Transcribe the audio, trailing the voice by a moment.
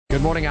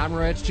Good morning, I'm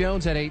Rich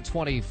Jones at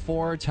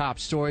 8:24. Top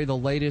story, the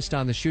latest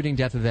on the shooting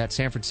death of that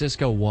San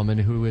Francisco woman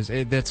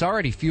that's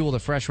already fueled a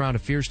fresh round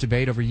of fierce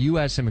debate over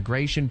U.S.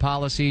 immigration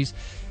policies.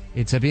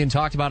 It's being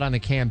talked about on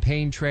the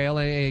campaign trail.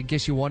 I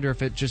guess you wonder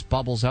if it just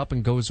bubbles up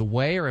and goes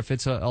away or if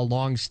it's a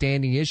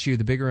long-standing issue,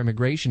 the bigger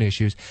immigration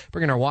issues.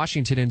 Bringing our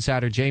Washington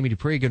insider, Jamie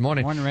Dupree. Good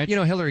morning. Morning, Rich. You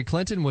know, Hillary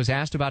Clinton was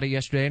asked about it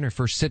yesterday in her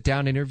first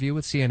sit-down interview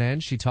with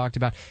CNN. She talked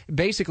about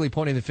basically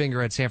pointing the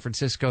finger at San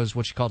Francisco's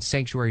what she called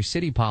sanctuary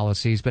city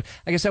policies. But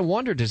I guess I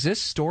wonder, does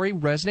this story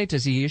resonate?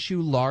 Does the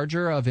issue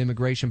larger of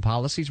immigration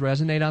policies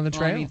resonate on the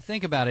trail? Well, I mean,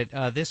 think about it.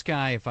 This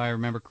guy, if I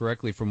remember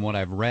correctly from what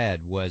I've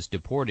read, was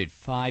deported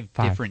five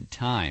different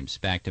times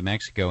back to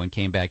Mexico and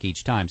came back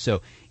each time.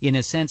 So, in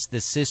a sense,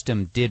 the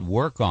system did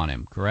work on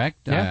him,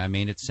 correct? Yeah. I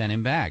mean, it sent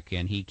him back,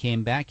 and he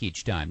came back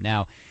each time.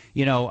 Now,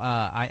 you know,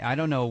 I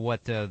don't know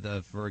what,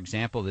 for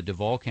example, the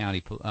Duval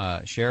County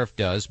sheriff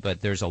does, but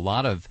there's a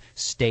lot of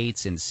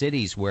states and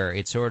cities where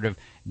it's sort of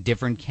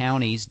different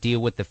counties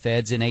deal with the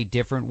feds in a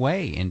different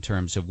way in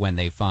terms of when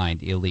they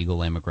find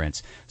illegal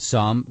immigrants.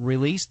 Some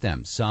release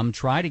them. Some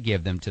try to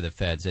give them to the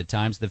feds. At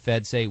times the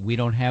feds say, we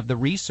don't have the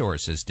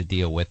resources to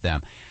deal with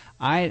them.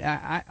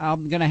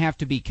 I'm going to have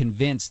to be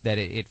convinced that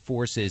it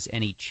forces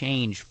any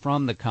change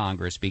from the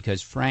Congress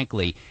because,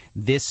 frankly,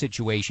 this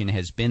situation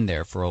has been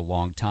there for a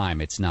long time.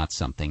 It's not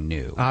something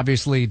new.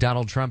 Obviously,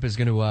 Donald Trump is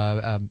going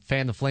to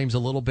fan the flames a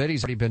little bit.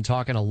 He's already been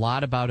talking a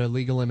lot about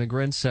illegal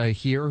immigrants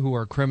here who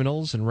are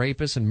criminals and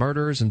rapists and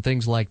murderers and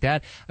things like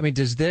that. I mean,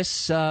 does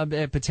this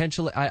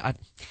potentially? I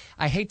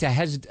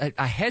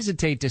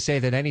hesitate to say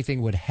that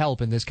anything would help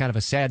in this kind of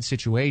a sad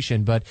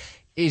situation, but.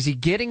 Is he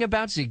getting a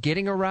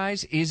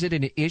rise? Is it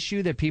an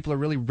issue that people are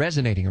really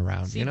resonating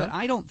around? See, but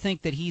I don't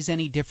think that he's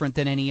any different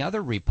than any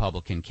other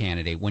Republican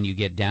candidate when you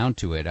get down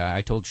to it.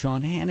 I told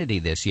Sean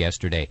Hannity this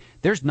yesterday.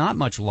 There's not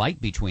much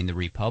light between the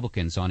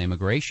Republicans on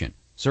immigration.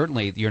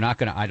 Certainly,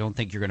 I don't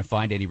think you're going to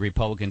find any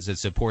Republicans that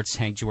support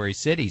sanctuary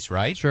cities,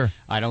 right? Sure.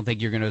 I don't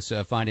think you're going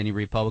to find any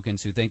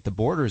Republicans who think the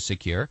border is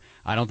secure.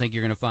 I don't think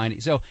you're going to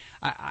find. So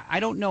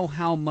I don't know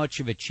how much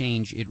of a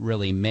change it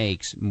really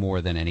makes more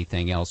than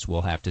anything else.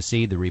 We'll have to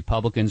see. The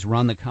Republicans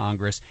run the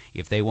Congress.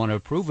 If they want to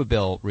approve a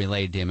bill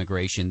related to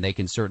immigration, they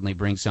can certainly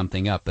bring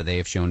something up, but they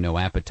have shown no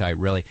appetite,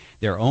 really.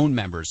 Their own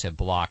members have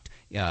blocked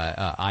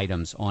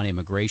items on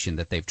immigration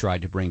that they've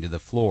tried to bring to the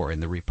floor in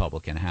the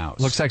Republican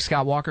House. Looks like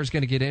Scott Walker's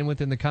going to get in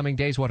within the coming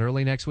days. What,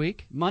 early next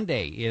week?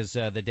 Monday is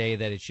the day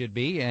that it should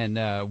be, and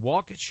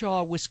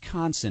Waukesha,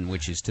 Wisconsin,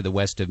 which is to the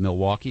west of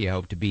Milwaukee. I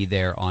hope to be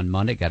there on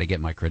Monday. Got to get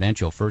my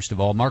credential first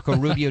of all. Marco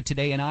Rubio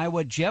today in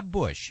Iowa. Jeb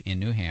Bush in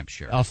New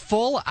Hampshire. A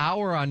full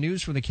hour on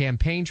news from the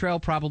campaign trail,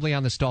 probably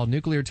on the stalled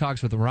nuclear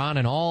talks with Iran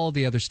and all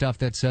the other stuff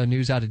that's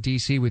news out of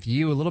D.C. with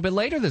you a little bit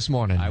later this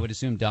morning. I would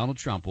assume Donald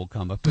Trump will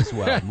come up as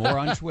well. More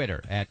on Twitter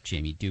at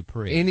Jamie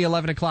Dupree. In the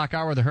 11 o'clock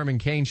hour, the Herman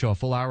Cain Show, a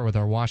full hour with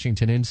our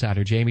Washington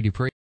insider, Jamie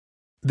Dupree.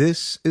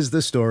 This is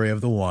the story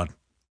of the one.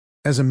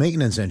 As a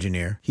maintenance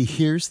engineer, he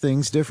hears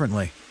things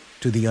differently.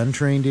 To the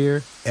untrained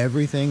ear,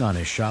 everything on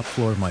his shop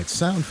floor might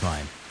sound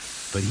fine,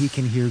 but he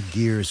can hear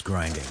gears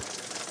grinding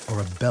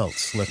or a belt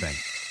slipping.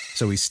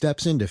 So he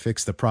steps in to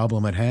fix the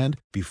problem at hand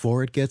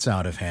before it gets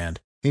out of hand.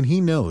 And he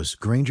knows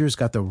Grainger's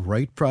got the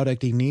right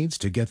product he needs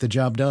to get the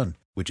job done,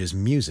 which is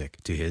music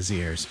to his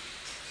ears.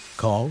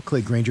 Call,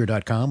 click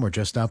Grainger.com, or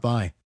just stop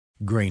by.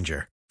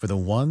 Grainger, for the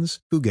ones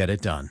who get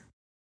it done.